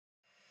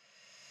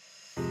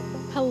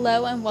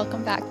Hello and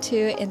welcome back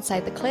to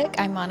Inside the Click.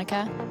 I'm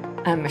Monica,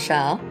 I'm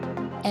Michelle.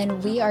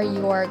 and we are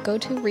your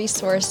go-to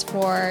resource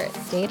for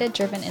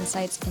data-driven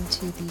insights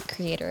into the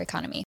creator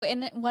economy.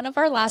 In one of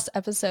our last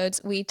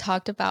episodes, we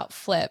talked about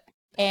Flip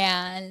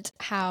and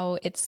how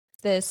it's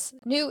this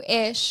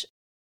new-ish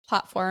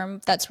platform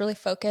that's really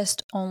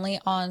focused only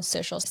on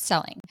social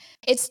selling.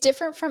 It's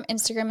different from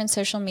Instagram and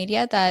social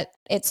media that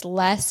it's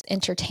less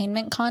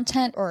entertainment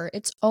content or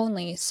it's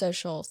only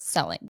social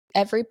selling.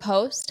 Every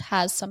post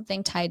has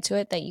something tied to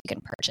it that you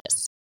can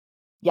purchase.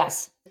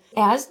 Yes.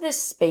 As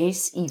this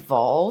space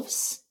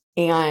evolves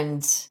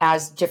and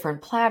as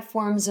different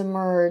platforms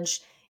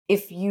emerge,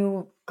 if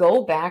you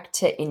go back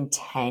to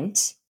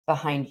intent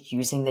behind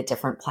using the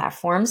different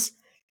platforms,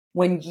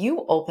 when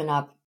you open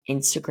up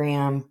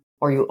Instagram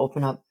or you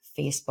open up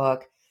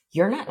Facebook,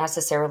 you're not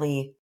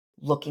necessarily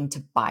looking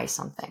to buy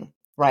something,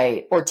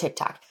 right? Or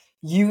TikTok.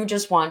 You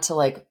just want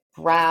to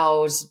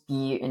browse,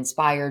 be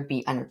inspired,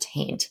 be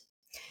entertained.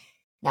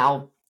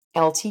 Now,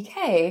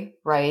 LTK,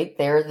 right?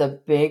 They're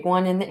the big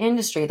one in the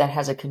industry that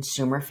has a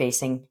consumer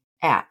facing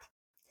app.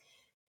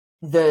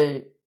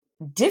 The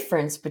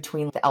difference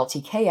between the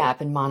LTK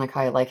app and Monica,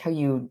 I like how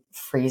you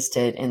phrased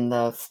it in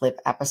the Flip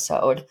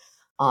episode.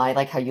 I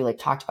like how you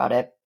talked about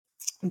it.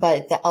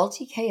 But the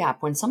LTK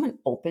app, when someone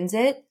opens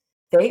it,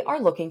 they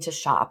are looking to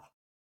shop.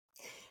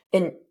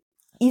 And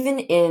even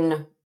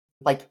in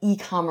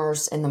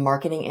e-commerce and the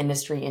marketing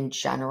industry in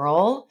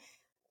general,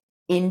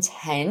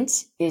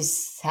 intent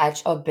is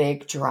such a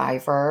big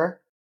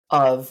driver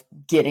of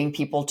getting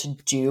people to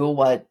do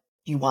what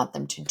you want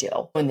them to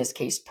do. In this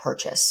case,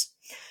 purchase.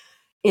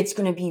 It's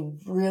going to be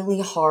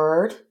really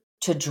hard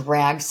to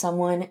drag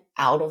someone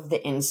out of the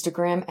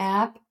Instagram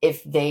app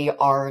if they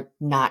are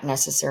not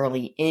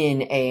necessarily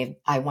in a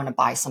I want to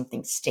buy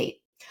something state.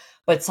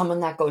 But someone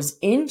that goes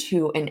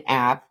into an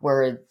app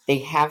where they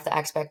have the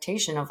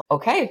expectation of,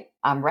 okay,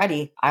 I'm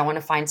ready. I want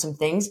to find some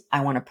things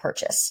I want to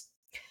purchase.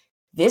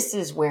 This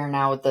is where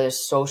now the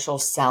social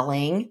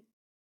selling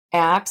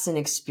apps and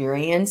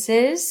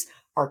experiences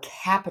are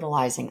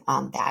capitalizing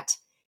on that,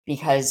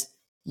 because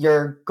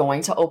you're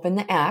going to open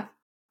the app,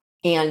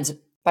 and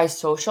by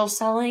social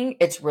selling,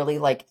 it's really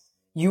like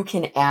you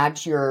can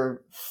add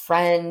your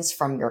friends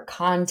from your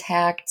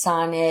contacts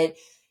on it.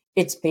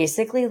 It's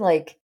basically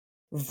like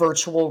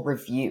virtual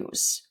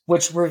reviews,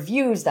 which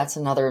reviews, that's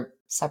another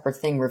separate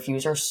thing.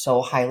 Reviews are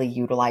so highly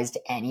utilized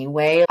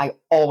anyway. I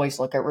always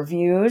look at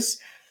reviews.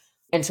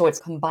 And so it's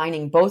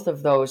combining both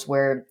of those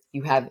where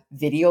you have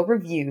video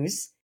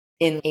reviews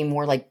in a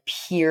more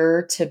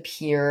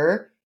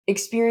peer-to-peer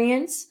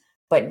experience,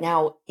 but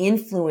now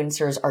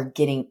influencers are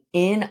getting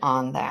in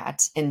on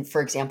that. And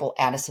for example,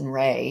 Addison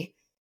Rae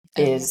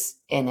is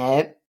in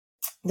it.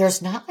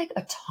 There's not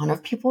a ton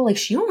of people.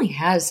 She only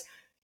has,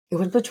 it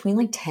was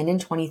between 10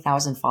 and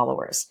 20,000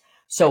 followers.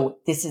 So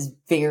this is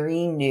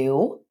very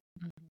new.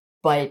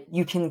 But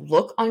you can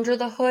look under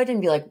the hood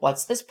and be like,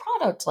 what's this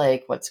product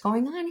like? What's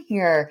going on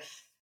here?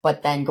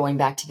 But then going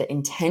back to the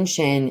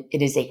intention,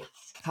 it is a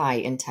high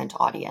intent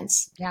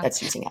audience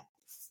that's using it.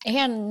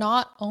 And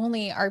not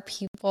only are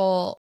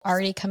people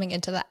already coming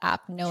into the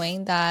app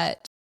knowing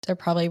that they're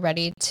probably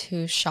ready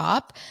to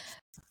shop,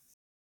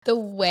 the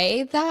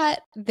way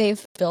that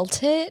they've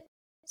built it.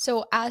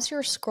 So as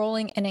you're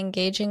scrolling and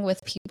engaging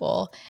with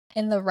people,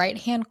 in the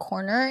right-hand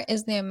corner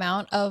is the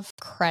amount of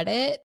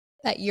credit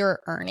that you're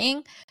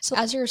earning. So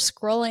as you're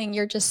scrolling,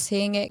 you're just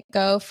seeing it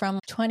go from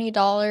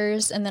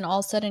 $20 and then all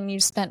of a sudden you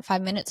spent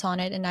 5 minutes on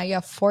it and now you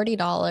have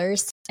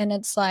 $40. And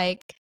it's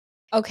like,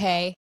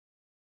 okay,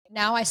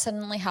 now I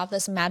suddenly have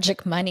this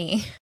magic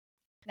money.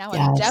 Now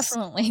I'm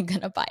definitely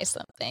going to buy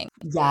something.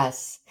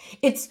 Yes.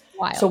 It's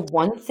wild. So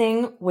one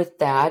thing with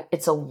that,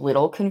 it's a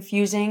little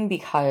confusing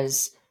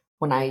because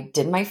when I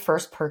did my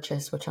first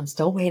purchase, which I'm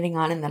still waiting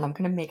on, and then I'm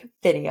going to make a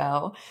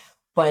video,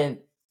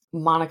 but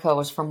Monica,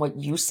 was from what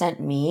you sent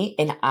me,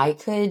 and I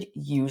could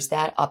use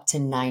that up to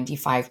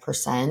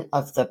 95%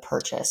 of the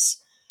purchase.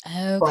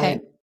 Okay.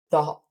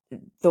 But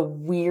the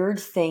weird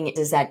thing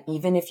is that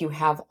even if you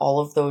have all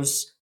of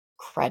those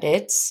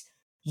credits,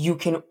 you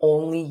can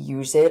only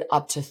use it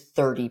up to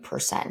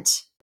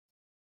 30%.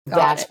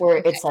 That's where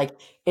it's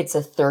it's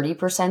a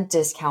 30%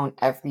 discount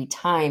every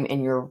time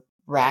and you're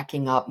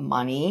racking up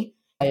money.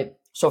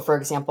 So for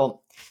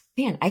example,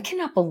 man, I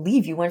cannot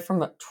believe you went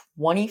from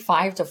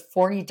 $25 to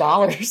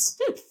 $40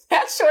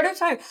 that short of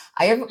time.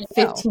 I have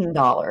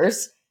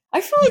 $15.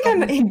 I feel like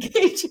I'm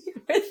engaging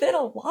with it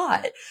a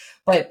lot,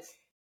 but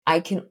I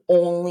can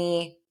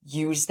only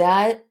use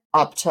that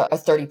up to a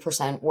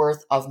 30%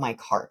 worth of my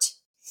cart.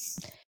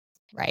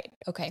 Right.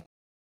 Okay.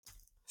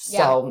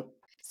 So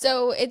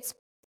it's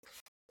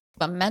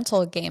a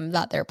mental game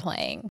that they're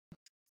playing.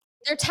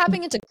 They're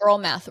tapping into girl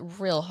math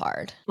real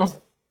hard.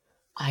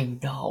 I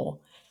know.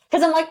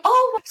 Because I'm like,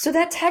 oh, so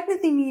that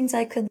technically means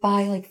I could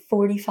buy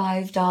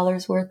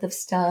 $45 worth of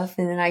stuff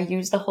and then I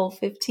use the whole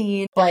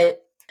 15.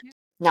 But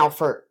now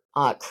for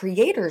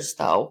creators,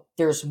 though,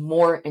 there's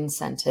more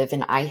incentive,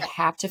 and I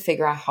have to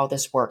figure out how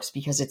this works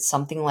because it's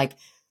something like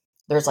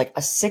there's like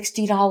a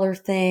 $60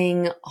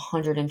 thing,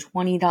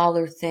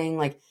 $120 thing.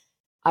 Like,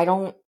 I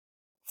don't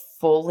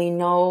fully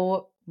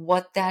know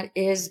what that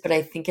is, but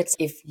I think it's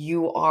if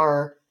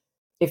you're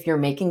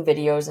making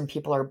videos and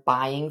people are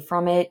buying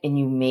from it and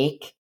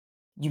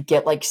you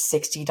get like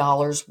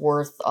 $60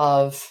 worth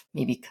of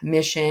maybe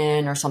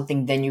commission or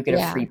something, then you get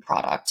a free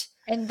product.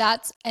 And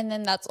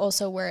then that's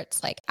also where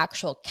it's like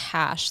actual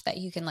cash that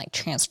you can like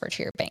transfer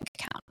to your bank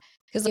account.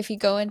 Because if you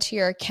go into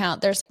your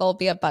account, there'll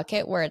be a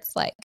bucket where it's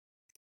like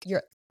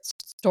your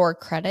store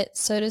credit,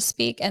 so to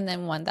speak, and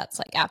then one that's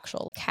like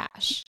actual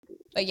cash.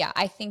 But yeah,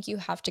 I think you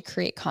have to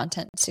create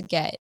content to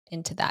get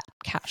into that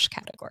cash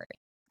category.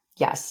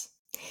 Yes.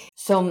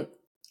 So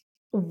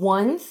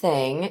one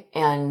thing,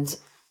 and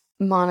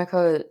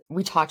Monica,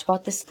 we talked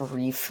about this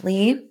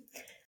briefly,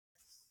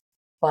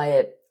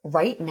 but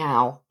right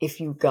now, if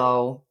you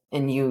go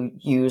and you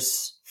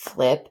use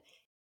Flip,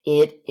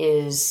 it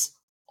is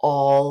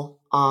all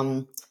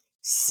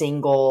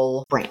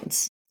single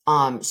brands.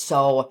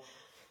 So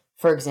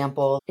for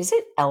example, is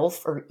it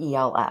ELF or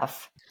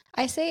ELF?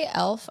 I say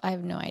ELF. I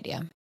have no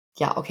idea.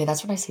 Yeah, okay,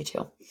 that's what I say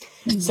too.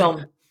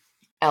 So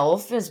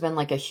ELF has been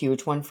like a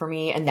huge one for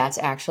me, and that's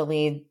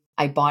actually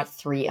I bought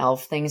 3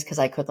 ELF things because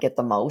I could get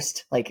the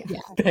most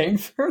bang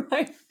for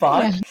my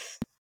buck. Yeah.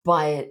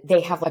 But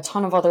they have a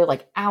ton of other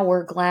like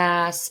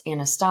Hourglass,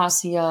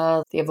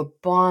 Anastasia. They have a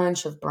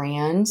bunch of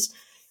brands.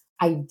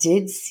 I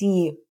did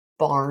see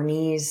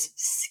Barney's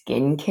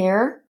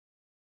skincare,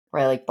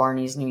 right? Like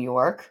Barney's New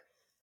York,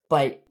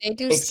 but they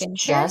do it's skincare?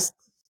 Just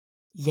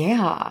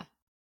yeah.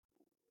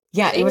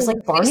 It was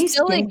like Barney's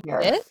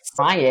skincare.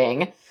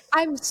 Trying.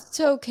 I'm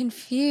so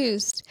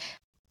confused.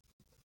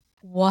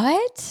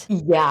 What?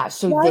 Yeah,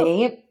 so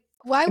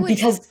why would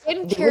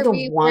skincare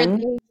be where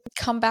they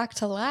come back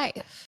to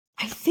life?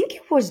 I think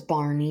it was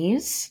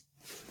Barney's.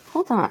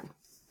 Hold on.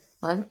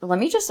 Let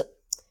me just...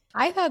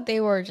 I thought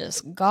they were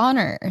just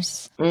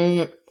goners.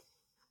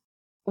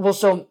 Well,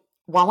 so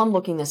while I'm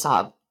looking this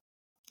up,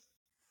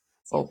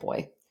 oh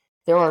boy,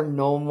 there are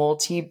no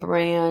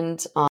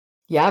multi-brand.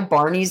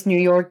 Barney's New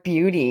York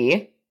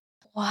Beauty.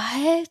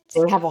 What?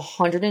 They have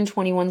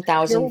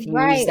 121,000 views.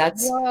 Right.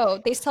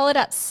 Whoa, they sell it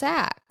at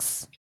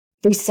Saks.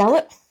 They sell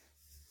it?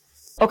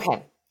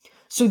 Okay.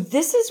 So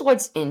this is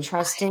what's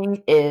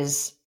interesting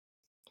is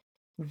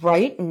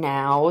right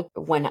now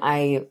when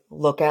I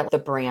look at the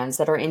brands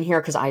that are in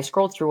here, because I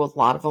scrolled through a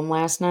lot of them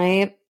last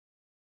night,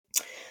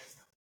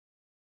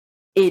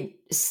 it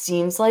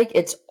seems like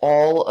it's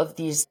all of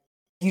these.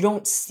 You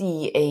don't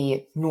see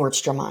a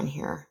Nordstrom on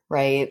here,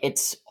 right?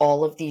 It's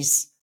all of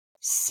these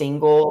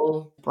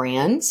single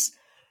brands.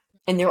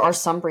 And there are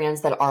some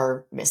brands that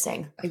are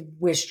missing. I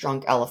wish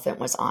Drunk Elephant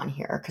was on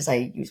here because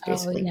I use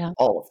basically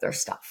all of their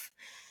stuff.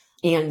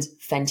 And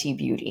Fenty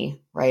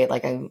Beauty, right?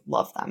 Like I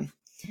love them.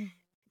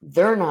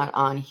 They're not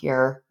on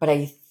here, but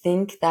I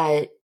think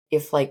that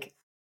if like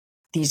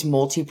these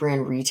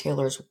multi-brand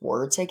retailers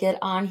were to get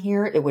on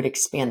here, it would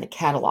expand the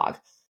catalog.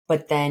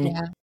 But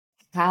then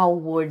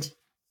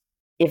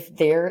if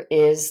there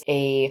is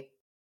a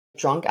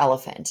Drunk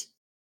Elephant,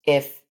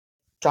 if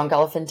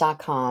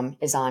drunkelephant.com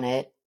is on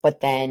it,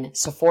 but then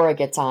Sephora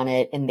gets on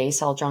it and they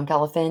sell Drunk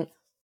Elephant,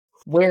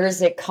 where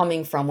is it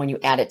coming from when you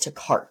add it to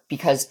cart?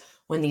 Because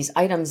when these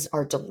items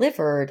are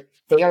delivered,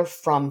 they are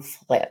from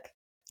Flip.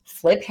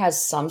 Flip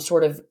has some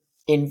sort of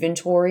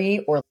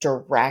inventory or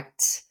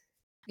direct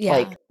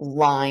like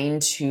line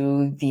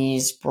to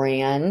these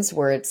brands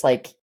where it's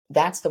like,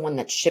 that's the one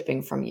that's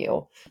shipping from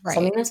you. Right.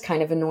 Something that's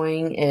kind of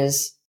annoying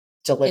is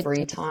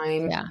delivery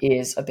time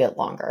is a bit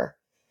longer.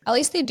 At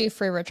least they do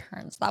free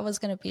returns. That was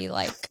going to be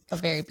like a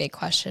very big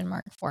question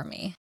mark for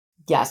me.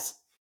 Yes.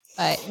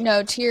 But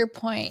no, to your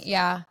point,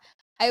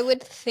 I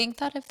would think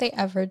that if they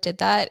ever did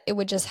that, it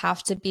would just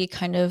have to be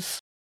kind of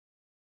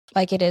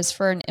like it is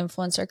for an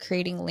influencer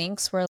creating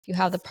links where you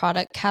have the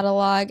product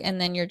catalog and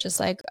then you're just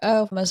like,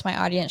 oh, most of my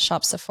audience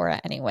shops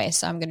Sephora anyway,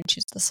 so I'm going to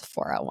choose the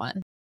Sephora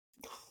one.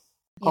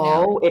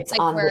 It's like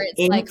on the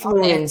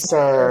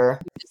influencer.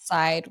 Like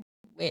decide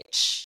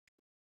which.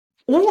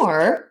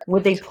 Or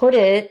would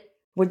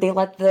they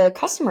let the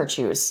customer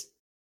choose?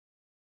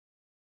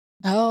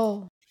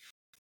 Oh,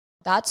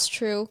 that's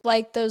true.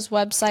 Like those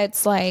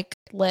websites like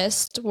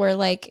List where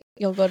like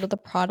you'll go to the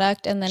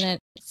product and then it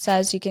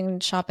says you can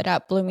shop it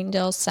at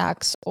Bloomingdale's,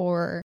 Saks,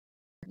 or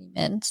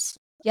Neiman's.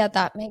 Yeah,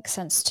 that makes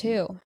sense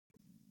too.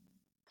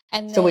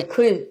 And so it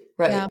could,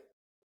 right? Yeah.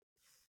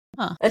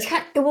 Huh.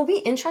 It will be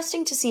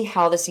interesting to see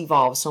how this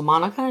evolves. So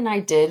Monica and I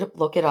did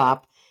look it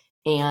up,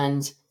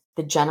 and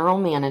the general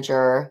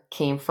manager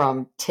came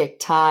from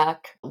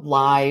TikTok,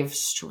 live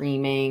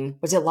streaming.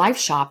 Was it live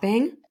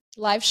shopping?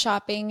 Live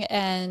shopping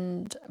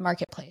and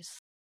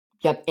marketplace.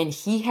 Yep. And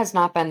he has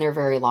not been there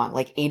very long,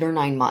 like 8 or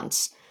 9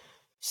 months.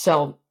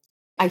 So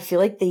I feel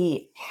like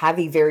they have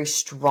a very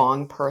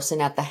strong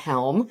person at the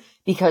helm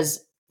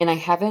and I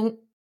haven't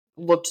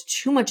looked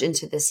too much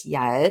into this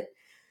yet,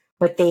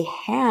 but they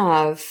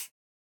have,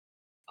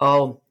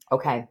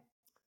 okay.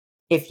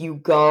 If you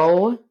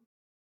go,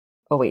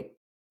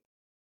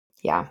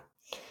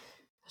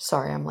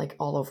 Sorry, I'm like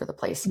all over the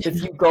place.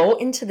 If you go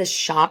into the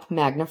shop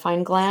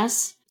magnifying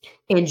glass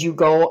and you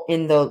go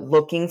in the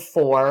looking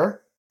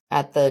for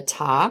at the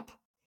top,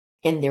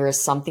 and there is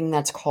something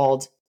that's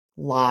called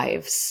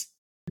lives.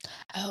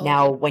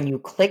 Now, when you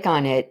click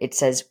on it, it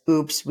says,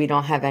 oops, we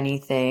don't have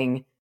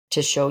anything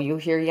to show you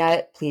here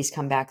yet. Please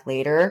come back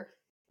later.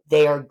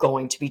 They are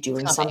going to be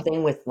doing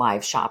something with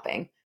live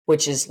shopping,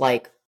 which is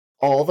like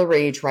all the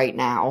rage right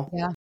now.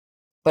 Yeah.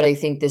 But I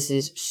think this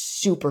is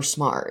super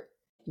smart.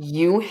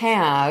 You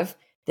have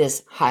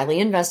this highly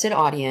invested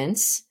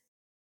audience.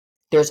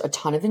 There's a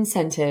ton of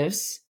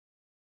incentives,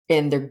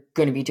 and they're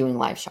going to be doing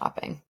live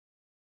shopping.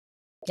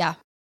 Yeah.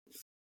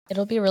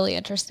 It'll be really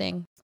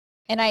interesting.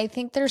 And I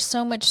think there's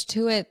so much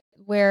to it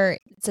where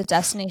it's a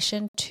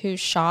destination to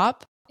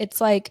shop. It's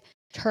like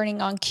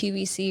turning on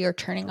QVC or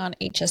turning on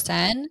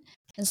HSN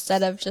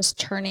instead of just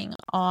turning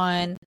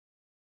on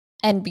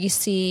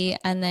NBC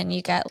and then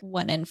you get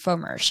one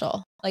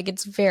infomercial. Like,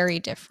 it's very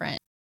different.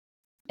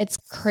 It's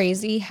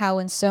crazy how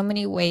in so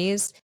many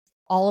ways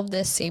all of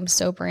this seems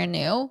so brand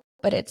new,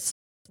 but it's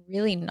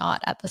really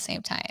not at the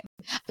same time.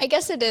 I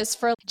guess it is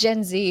for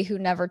Gen Z who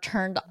never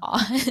turned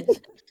on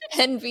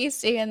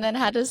NBC and then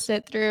had to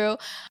sit through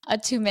a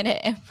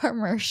 2-minute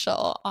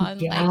infomercial on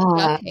like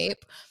duct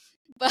tape.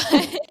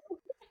 But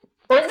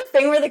or the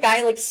thing where the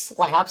guy like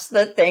slaps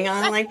the thing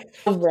on like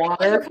the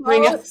water.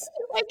 Like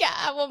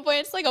at one point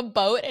it's like a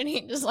boat and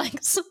he just like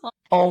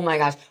oh my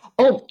gosh.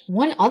 Oh,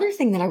 one other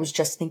thing that I was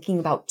just thinking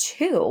about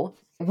too.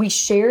 We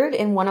shared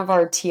in one of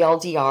our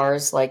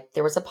TLDRs, like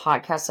there was a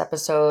podcast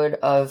episode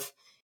of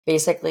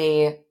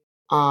basically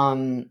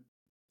it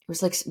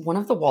was like one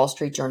of the Wall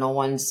Street Journal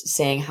ones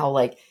saying how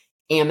like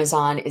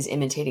Amazon is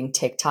imitating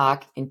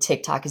TikTok and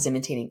TikTok is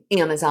imitating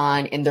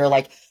Amazon, and they're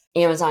like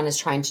Amazon is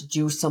trying to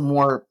do some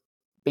more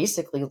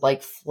basically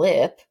like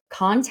flip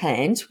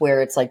content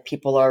where it's like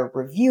people are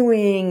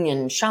reviewing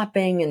and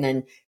shopping, and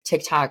then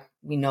TikTok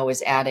we know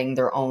is adding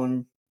their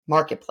own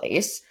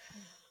marketplace.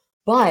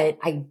 But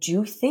I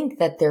do think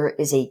that there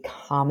is a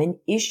common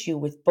issue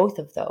with both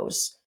of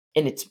those,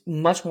 and it's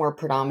much more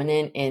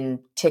predominant in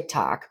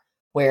TikTok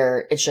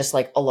where it's just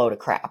like a load of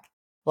crap.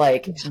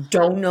 Like,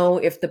 don't know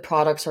if the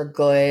products are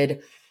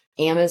good.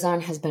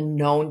 Amazon has been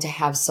known to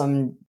have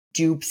some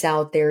dupes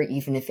out there,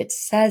 even if it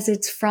says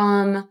it's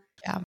from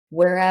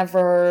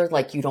wherever,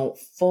 like you don't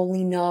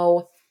fully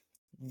know.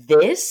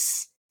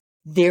 There's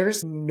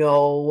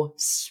no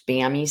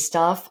spammy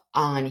stuff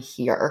on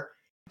here.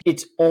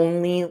 It's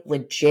only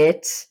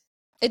legit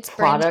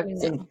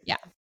products.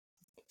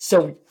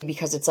 So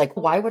because it's like,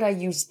 why would I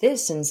use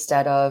this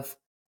instead of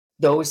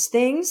those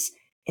things?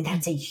 And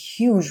that's a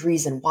huge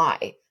reason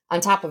why. On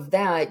top of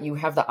that, you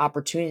have the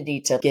opportunity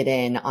to get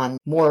in on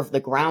more of the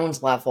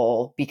ground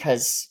level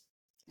because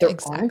there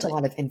aren't a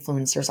lot of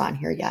influencers on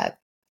here yet.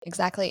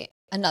 Exactly.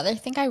 Another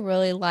thing I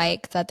really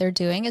like that they're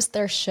doing is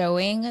they're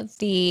showing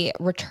the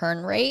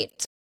return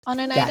rate on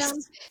an item.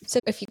 So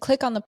if you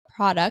click on the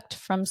product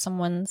from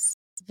someone's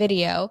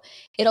video,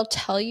 it'll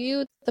tell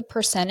you the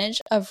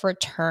percentage of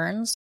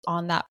returns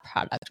on that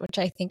product, which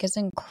I think is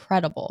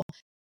incredible.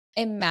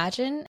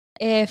 Imagine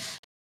if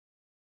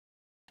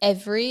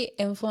every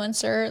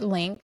influencer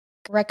link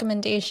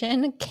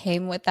recommendation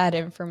came with that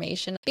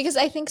information, because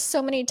I think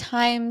so many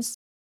times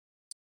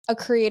a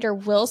creator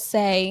will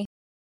say,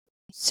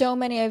 so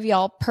many of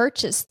y'all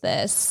purchased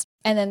this,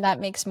 and then that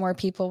makes more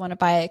people want to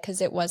buy it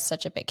because it was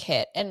such a big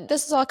hit. And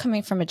this is all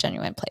coming from a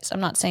genuine place. I'm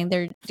not saying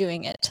they're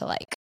doing it to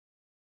like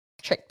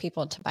trick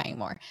people into buying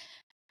more.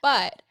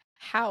 But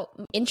how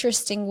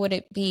interesting would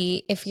it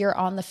be if you're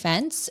on the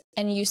fence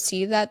and you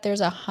see that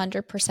there's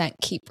 100%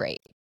 keep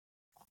rate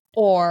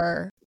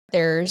or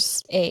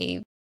there's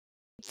a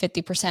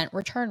 50%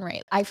 return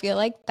rate? I feel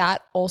like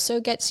that also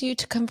gets you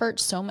to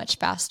convert so much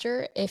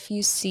faster. If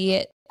you see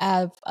it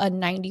of a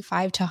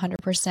 95 to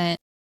 100%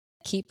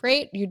 keep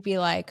rate, you'd be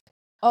like,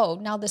 oh,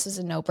 now this is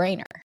a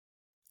no-brainer.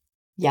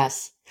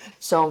 Yes.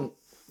 So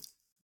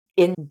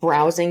in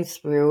browsing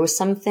through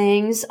some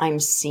things, I'm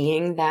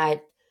seeing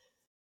that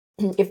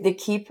if the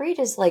keep rate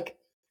is like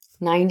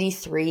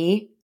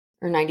 93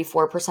 or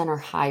 94% or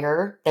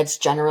higher, that's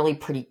generally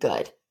pretty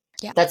good.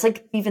 Yeah. That's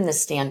like even the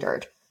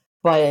standard.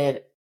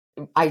 But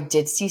I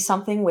did see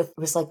something with, it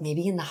was like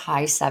maybe in the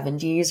high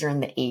 70s or in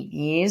the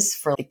 80s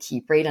for the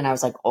keep rate. And I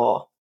was like,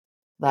 oh,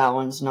 that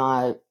one's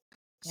not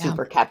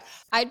super kept.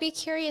 I'd be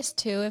curious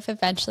too if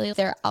eventually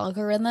their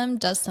algorithm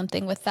does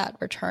something with that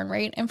return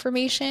rate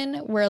information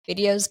where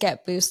videos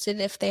get boosted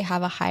if they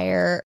have a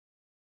higher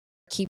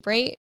keep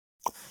rate.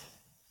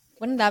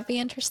 Wouldn't that be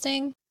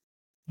interesting?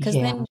 Because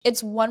then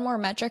it's one more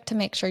metric to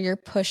make sure you're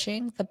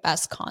pushing the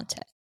best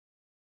content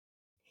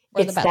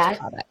or the best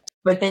product.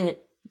 But then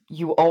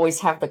you always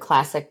have the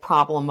classic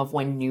problem of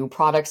when new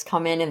products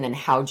come in, and then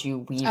how do you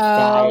weave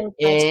that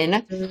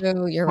in?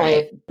 True. You're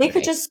right. They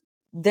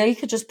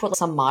could just put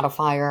some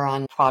modifier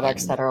on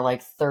products that are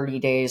like 30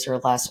 days or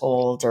less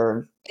old,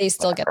 or they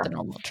still get the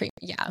normal treatment.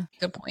 Yeah,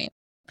 good point.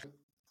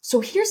 So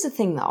here's the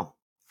thing though.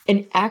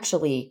 And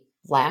actually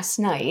last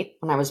night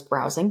when I was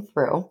browsing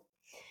through,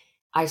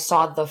 I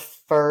saw the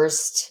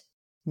first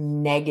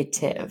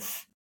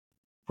negative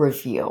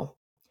review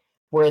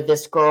where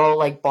this girl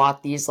like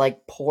bought these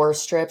like pore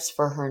strips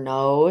for her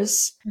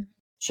nose.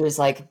 She was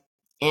like,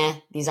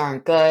 these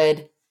aren't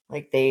good.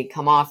 Like they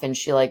come off, and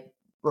she like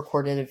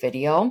recorded a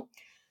video.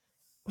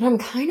 But I'm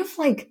kind of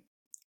like,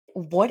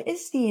 what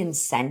is the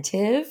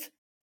incentive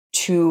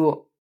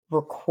to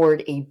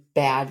record a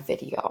bad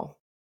video?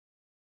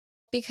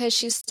 Because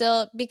she's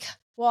still,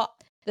 well,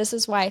 this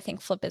is why I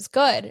think Flip is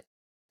good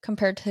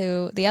compared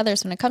to the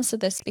others when it comes to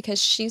this,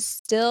 because she's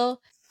still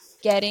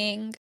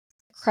getting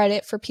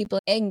credit for people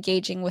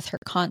engaging with her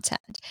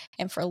content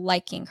and for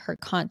liking her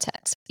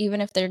content.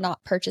 Even if they're not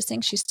purchasing,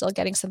 she's still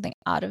getting something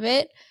out of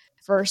it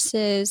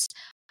versus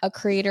a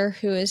creator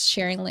who is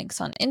sharing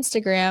links on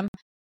Instagram.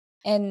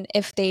 And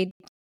if they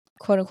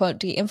quote unquote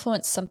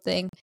de-influence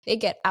something, they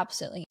get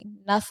absolutely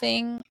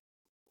nothing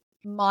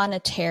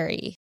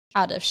monetary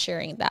out of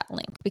sharing that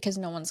link because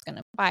no one's going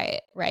to buy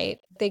it, right?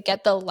 They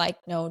get the like,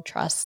 no,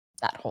 trust,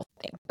 that whole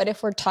thing. But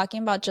if we're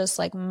talking about just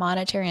like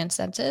monetary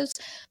incentives,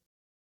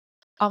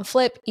 on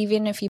Flip,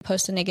 even if you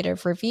post a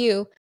negative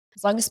review,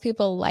 as long as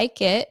people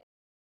like it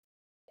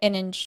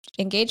and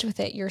engage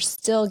with it, you're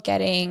still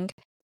getting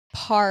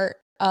part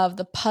of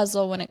the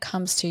puzzle when it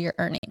comes to your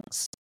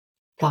earnings.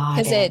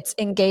 Because it's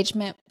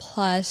engagement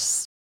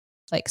plus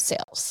like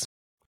sales.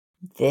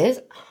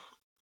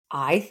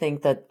 I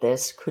think that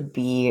this could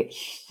be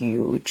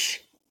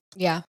huge.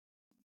 Yeah.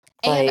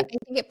 And I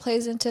think it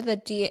plays into the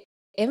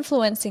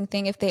de-influencing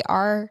thing if they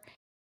are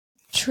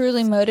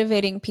truly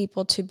motivating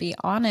people to be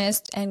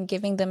honest and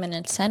giving them an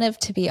incentive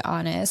to be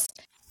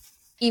honest,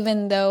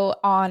 even though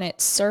on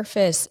its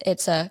surface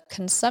it's a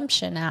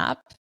consumption app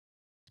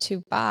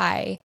to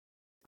buy,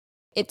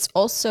 it's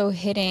also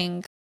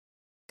hitting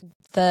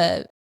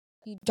the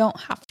you don't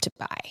have to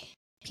buy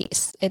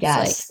piece. It's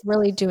like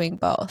really doing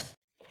both.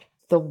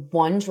 The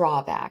one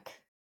drawback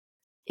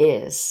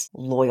is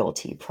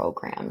loyalty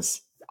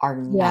programs are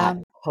not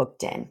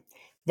hooked in.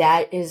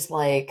 That is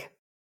like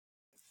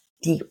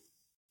the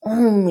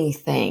only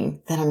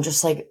thing that I'm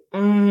just like,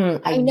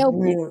 I know.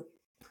 Really,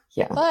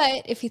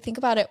 But if you think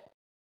about it,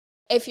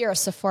 if you're a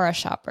Sephora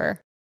shopper,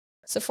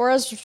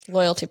 Sephora's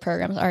loyalty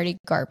program is already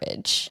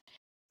garbage.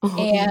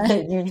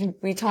 And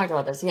we talked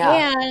about this,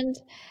 yeah. And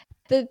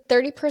the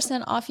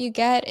 30% off you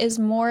get is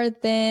more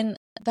than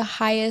the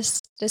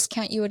highest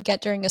discount you would get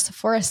during a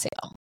Sephora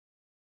sale.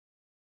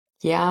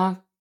 Yeah.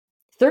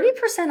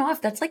 30% off,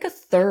 that's like a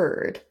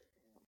third.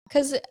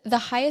 Because the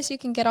highest you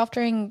can get off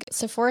during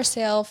Sephora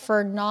sale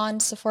for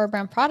non-Sephora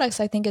brand products,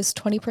 I think, is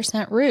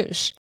 20%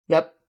 Rouge.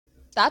 Yep.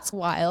 That's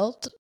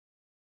wild.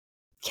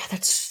 Yeah,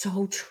 that's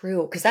so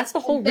true. Because that's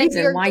the whole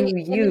reason why you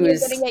use...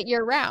 You're getting it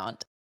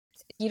year-round.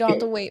 You don't have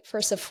to wait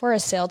for Sephora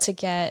sale to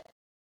get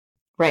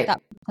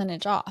that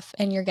percentage off,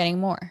 and you're getting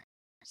more.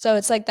 So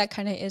it's like that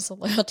kind of is a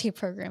loyalty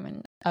program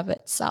in of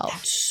itself.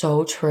 That's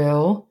so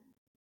true.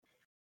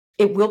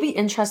 It will be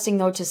interesting,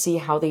 though, to see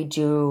how they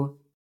do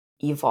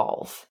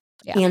evolve.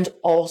 Yeah. And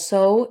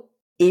also,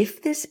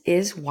 if this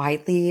is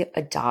widely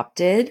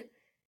adopted,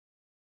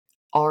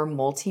 are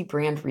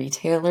multi-brand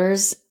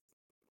retailers,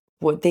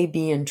 would they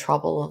be in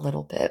trouble a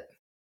little bit?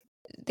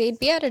 They'd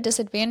be at a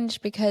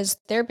disadvantage because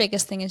their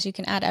biggest thing is you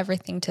can add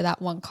everything to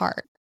that one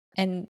cart.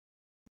 And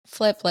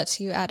Flip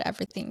lets you add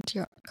everything to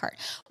your own cart.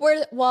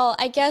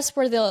 I guess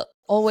where they'll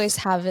always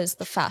have is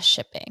the fast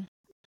shipping.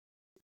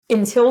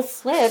 Until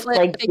Flip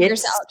like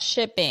figures out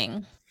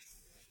shipping,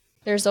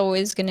 there's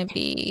always going to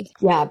be...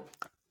 Yeah.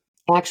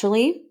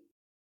 Actually,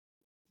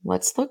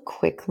 let's look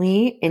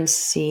quickly and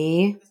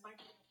see.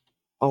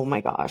 Oh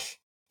my gosh.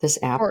 This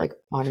app like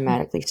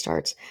automatically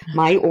starts.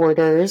 My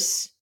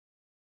orders.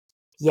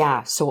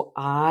 Yeah. So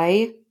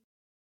I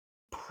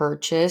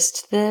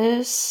purchased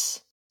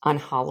this on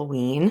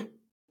Halloween,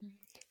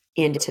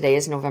 and today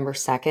is November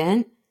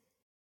 2nd.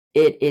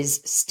 It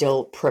is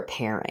still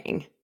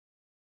preparing,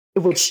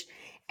 which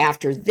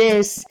after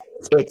this,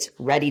 it's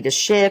ready to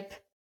ship,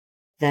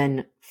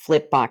 then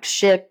Flip box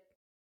ship,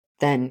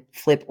 then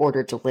Flip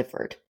order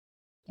delivered.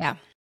 Yeah.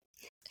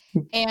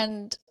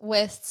 And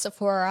with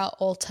Sephora,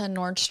 Ulta,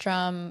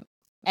 Nordstrom,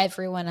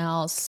 everyone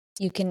else,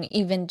 you can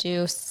even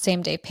do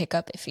same day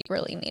pickup if you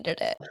really needed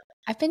it.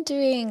 I've been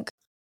doing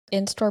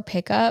in-store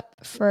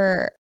pickup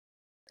for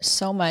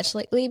so much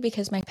lately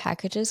because my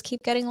packages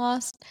keep getting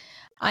lost.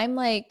 I'm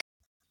like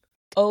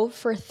 0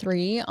 for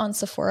 3 on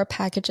Sephora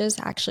packages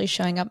actually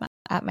showing up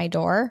at my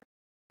door.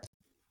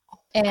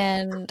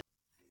 And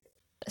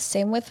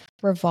same with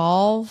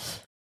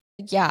Revolve.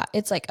 Yeah,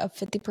 it's like a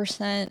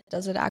 50%.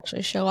 Does it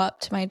actually show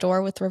up to my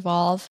door with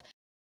Revolve?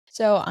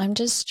 So I'm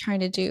just trying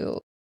to do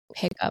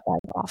pickup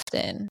as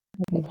often.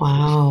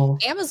 Wow.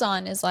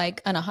 Amazon is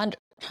like an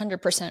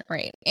 100%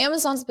 rate.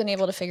 Amazon's been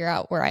able to figure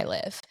out where I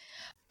live.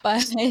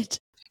 But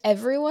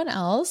everyone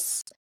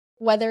else,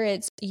 whether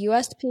it's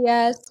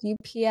USPS,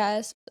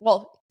 UPS,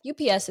 well,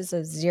 UPS is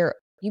a zero.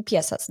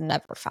 UPS has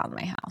never found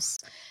my house.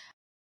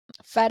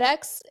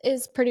 FedEx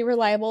is pretty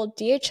reliable.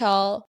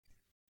 DHL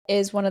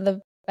is one of the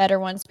better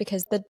ones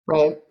because the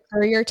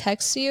courier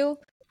texts you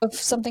if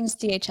something's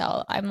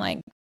DHL. I'm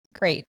like,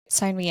 great,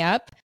 sign me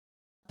up.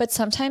 But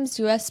sometimes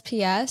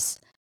USPS,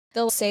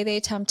 they'll say they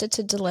attempted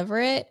to deliver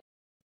it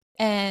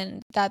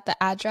and that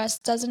the address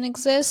doesn't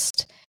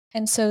exist.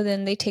 And so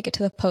then they take it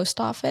to the post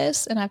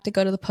office and I have to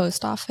go to the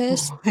post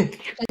office. A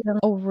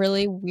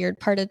really weird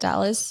part of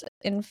Dallas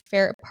in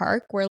Fair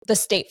Park where the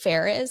state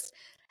fair is.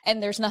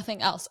 And there's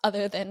nothing else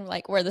other than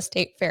like where the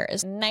state fair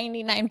is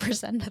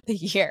 99% of the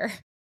year.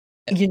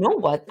 You know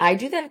what? I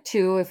do that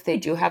too. If they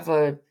do have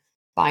a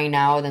buy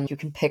now, then you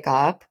can pick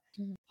up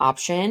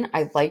option.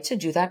 I like to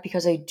do that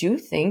because I do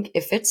think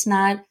if it's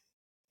not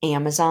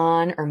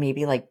Amazon or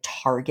maybe like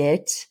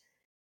Target,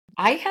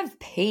 I have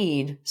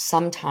paid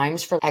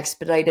sometimes for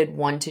expedited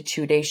 1 to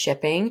 2 day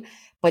shipping,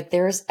 but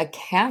there's a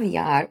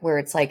caveat where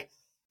it's like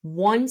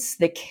once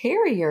the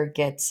carrier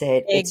gets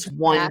it, it's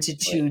 1 to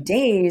 2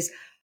 days,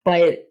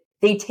 but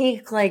they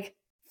take like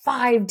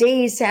 5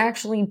 days to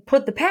actually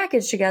put the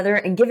package together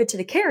and give it to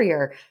the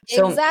carrier.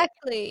 So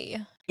exactly.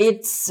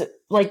 It's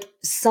like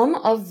some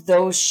of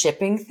those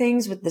shipping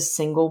things with the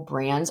single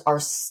brands are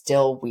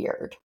still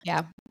weird.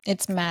 Yeah,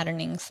 it's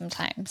maddening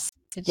sometimes.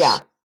 Yeah.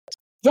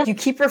 You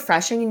keep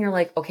refreshing and you're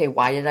like, okay,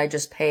 why did I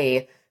just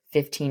pay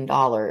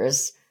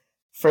 $15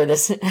 for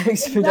this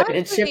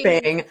expedited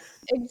shipping?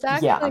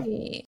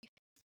 Exactly. Yeah.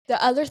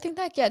 The other thing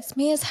that gets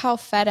me is how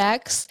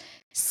FedEx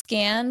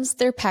scans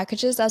their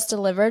packages as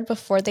delivered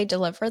before they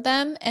deliver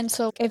them. And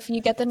so if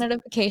you get the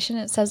notification,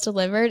 it says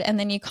delivered, and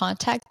then you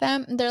contact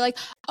them, and they're like,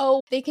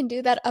 oh, they can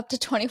do that up to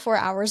 24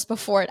 hours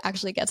before it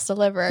actually gets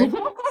delivered. And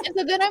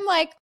so then I'm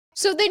like,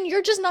 so then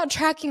you're just not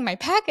tracking my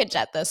package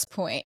at this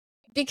point.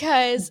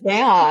 Because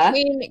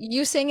between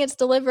you saying it's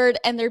delivered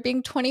and there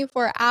being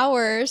 24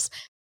 hours,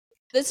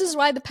 this is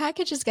why the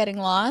package is getting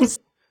lost.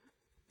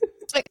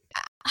 It's like,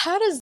 how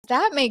does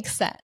that make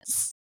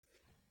sense?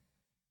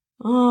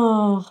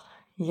 Oh,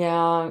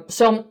 yeah.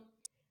 So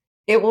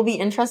it will be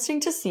interesting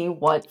to see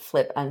what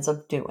Flip ends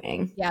up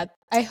doing. Yeah.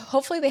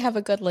 Hopefully they have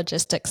a good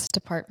logistics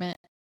department.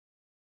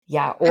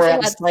 Yeah. Or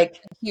it's like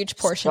a huge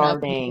portion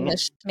of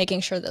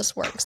making sure this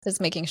works is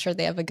making sure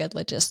they have a good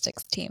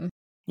logistics team.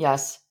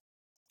 Yes.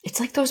 It's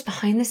like those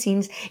behind the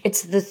scenes.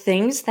 It's the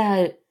things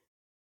that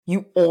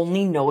you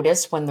only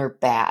notice when they're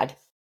bad,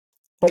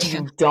 but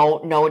you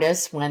don't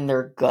notice when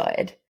they're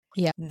good.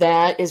 Yeah.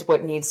 That is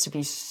what needs to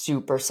be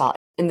super solid.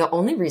 And the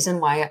only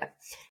reason why,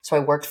 so I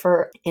worked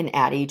for an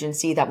ad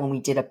agency that when we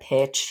did a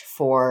pitch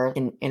for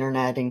an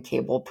internet and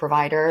cable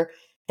provider,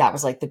 that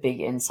was like the big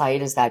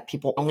insight is that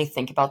people only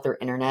think about their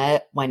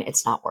internet when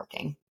it's not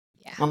working.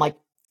 Yeah. I'm like,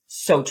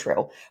 so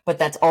true. But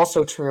that's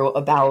also true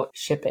about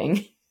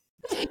shipping.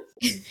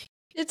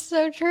 It's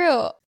so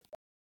true.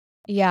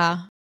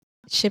 Yeah.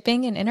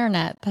 Shipping and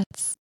internet,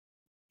 that's...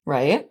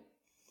 Right?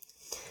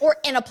 Or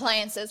in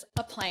appliances.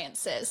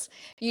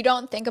 You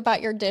don't think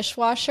about your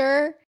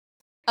dishwasher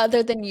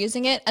other than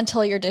using it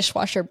until your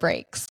dishwasher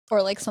breaks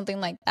or like something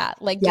like that.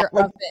 Like your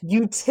oven.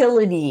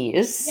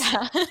 Utilities.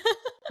 Yeah.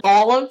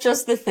 All of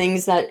just the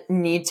things that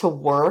need to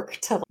work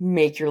to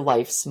make your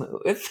life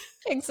smooth.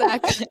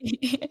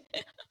 Exactly.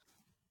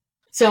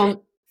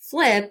 So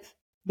Flip,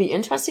 be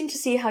interesting to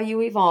see how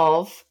you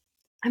evolve.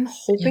 I'm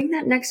hoping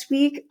that next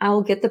week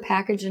I'll get the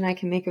package and I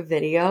can make a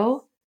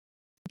video.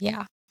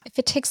 Yeah. If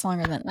it takes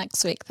longer than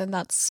next week, then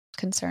that's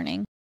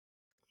concerning.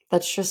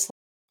 That's just,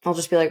 I'll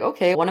just be like,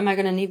 okay, what am I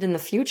going to need in the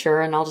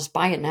future? And I'll just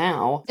buy it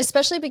now.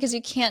 Especially because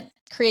you can't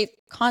create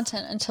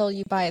content until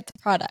you buy the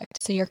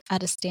product. So you're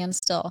at a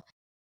standstill,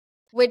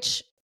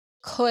 which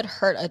could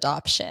hurt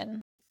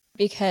adoption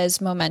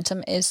because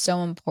momentum is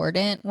so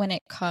important when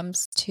it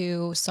comes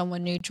to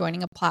someone new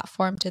joining a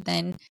platform to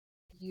then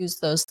use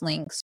those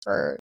links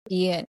for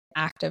be an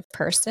active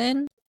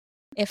person.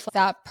 If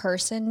that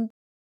person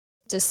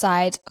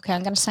decides, okay,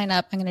 I'm going to sign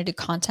up, I'm going to do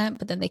content,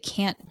 but then they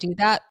can't do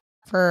that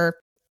for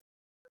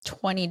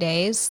 20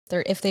 days.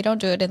 If they don't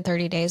do it in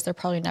 30 days, they're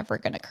probably never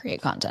going to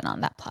create content on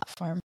that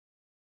platform.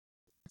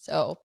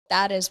 So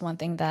that is one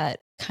thing that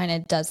kind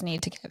of does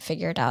need to get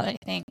figured out, I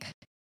think.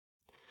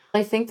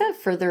 I think that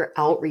for their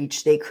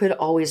outreach, they could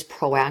always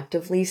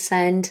proactively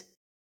send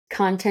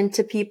content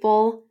to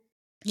people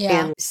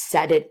and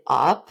set it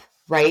up,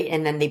 right?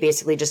 And then they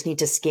basically just need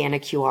to scan a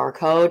QR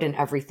code and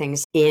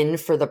everything's in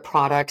for the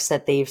products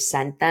that they've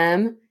sent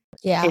them.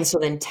 Yeah. And so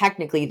then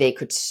technically they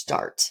could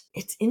start.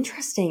 It's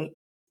interesting.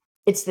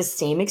 It's the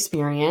same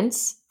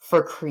experience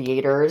for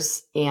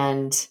creators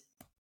and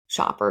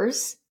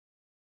shoppers.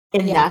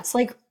 And that's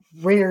like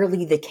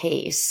rarely the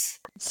case.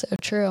 So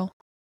true.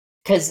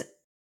 Because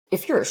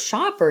if you're a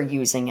shopper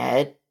using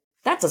it,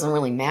 that doesn't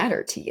really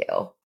matter to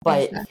you.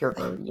 But if you're a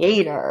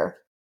creator,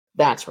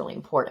 that's really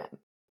important.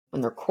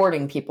 When they're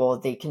courting people,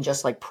 they can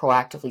just like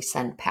proactively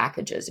send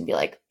packages and be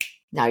like,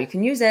 now you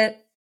can use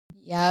it.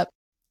 Yep.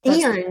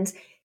 And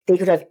they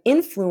could have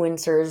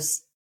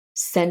influencers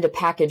send a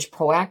package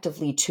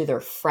proactively to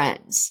their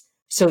friends.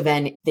 So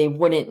then they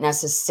wouldn't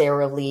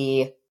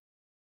necessarily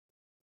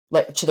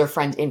like to their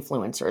friend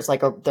influencers,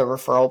 like the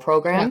referral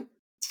program,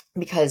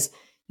 because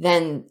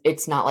then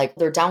it's not like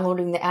they're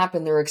downloading the app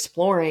and they're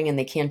exploring and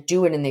they can't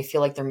do it and they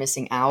feel like they're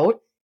missing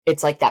out.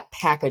 It's like that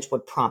package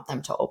would prompt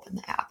them to open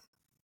the app.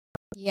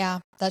 Yeah,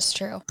 that's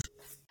true.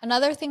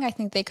 Another thing I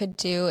think they could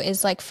do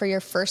is like for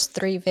your first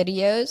 3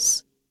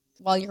 videos,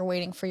 while you're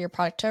waiting for your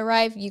product to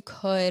arrive, you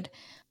could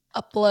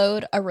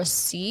upload a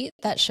receipt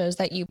that shows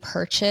that you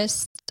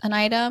purchased an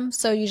item.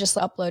 So you just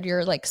upload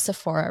your like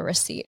Sephora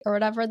receipt or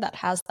whatever that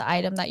has the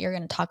item that you're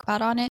going to talk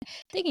about on it.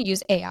 They can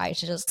use AI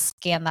to just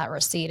scan that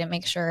receipt and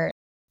make sure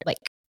like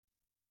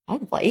I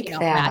like that.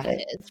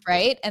 matches,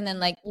 right? And then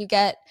like you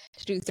get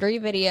to do 3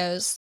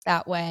 videos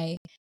that way.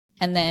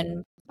 And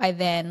then by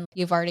then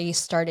you've already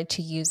started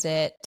to use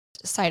it,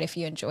 decide if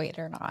you enjoy it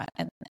or not.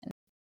 And then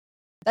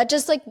that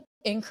just like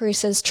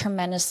increases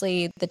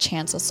tremendously the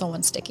chance of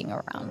someone sticking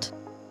around.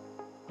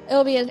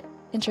 It'll be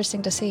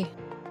interesting to see.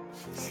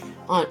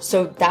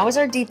 So that was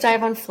our deep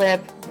dive on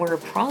Flip. We're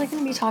probably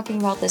going to be talking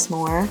about this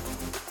more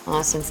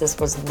since this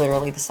was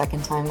literally the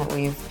second time that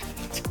we've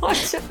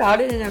talked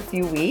about it in a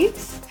few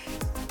weeks.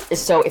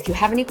 So if you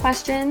have any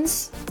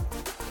questions,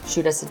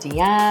 shoot us a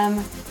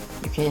DM.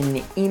 You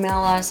can email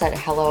us at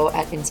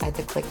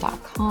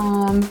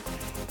hello@insidetheclick.com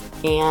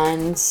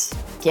and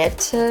get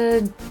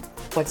to,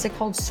 what's it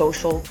called?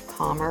 Social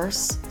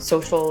commerce,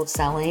 social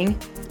selling.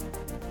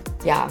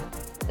 Yeah,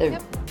 they're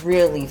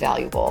really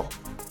valuable.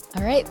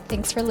 All right.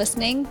 Thanks for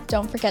listening.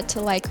 Don't forget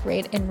to like,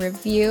 rate, and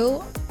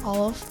review.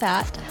 All of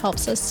that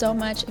helps us so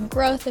much in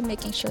growth and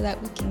making sure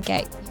that we can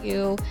get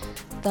you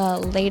the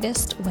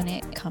latest when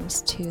it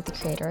comes to the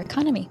creator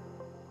economy.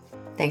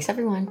 Thanks,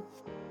 everyone.